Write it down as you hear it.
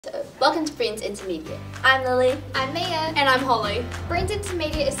So, welcome to Breens Intermediate. I'm Lily. I'm Mia. And I'm Holly. Breens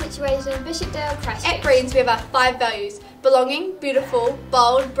Intermediate is situated in Bishopdale, Christchurch. At Breens we have our 5 values: belonging, beautiful,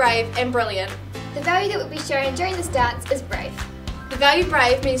 bold, brave and brilliant. The value that will be shown during this dance is brave. The value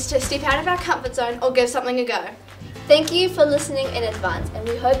brave means to step out of our comfort zone or give something a go. Thank you for listening in advance and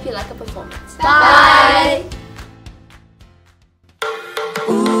we hope you like our performance. Bye!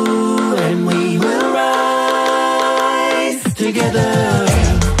 Ooh, and we will rise together.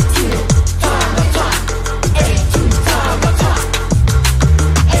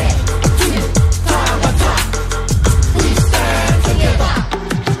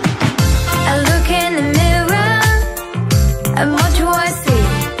 And what do I see?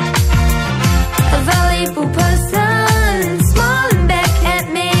 A valuable person smiling back at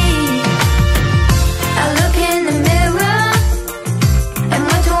me. I look in the mirror, and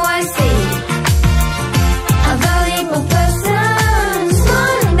what do I see? A valuable person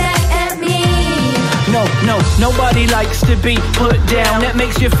smiling back at me. No, nobody likes to be put down. That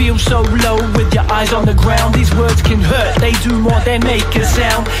makes you feel so low with your eyes on the ground. These words can hurt, they do more than make a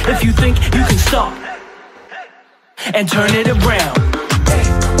sound. If you think you can stop and turn it around.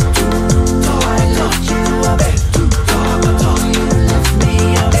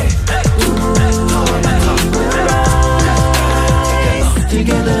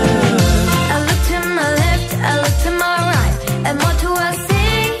 Together. I look to my left, I look to my right, and what do I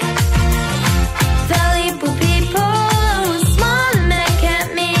see? Valuable people smiling back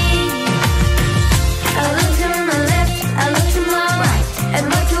at me. I look to my left, I look to my right, and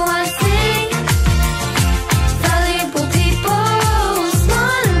what do I see?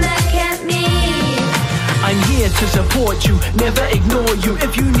 I'm here to support you, never ignore you.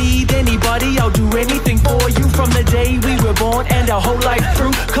 If you need anybody, I'll do anything for you. From the day we were born and our whole life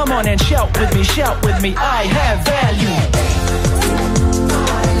through. Come on and shout with me, I have value.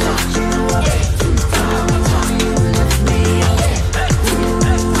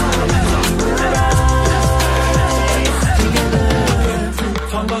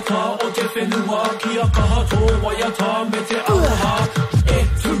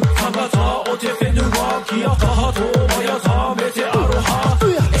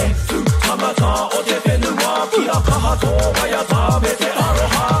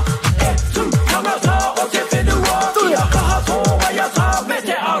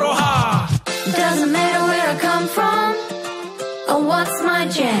 Doesn't matter where I come from or what's my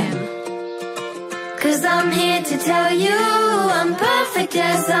jam, 'cause I'm here to tell you I'm perfect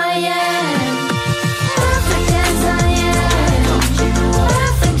as I am.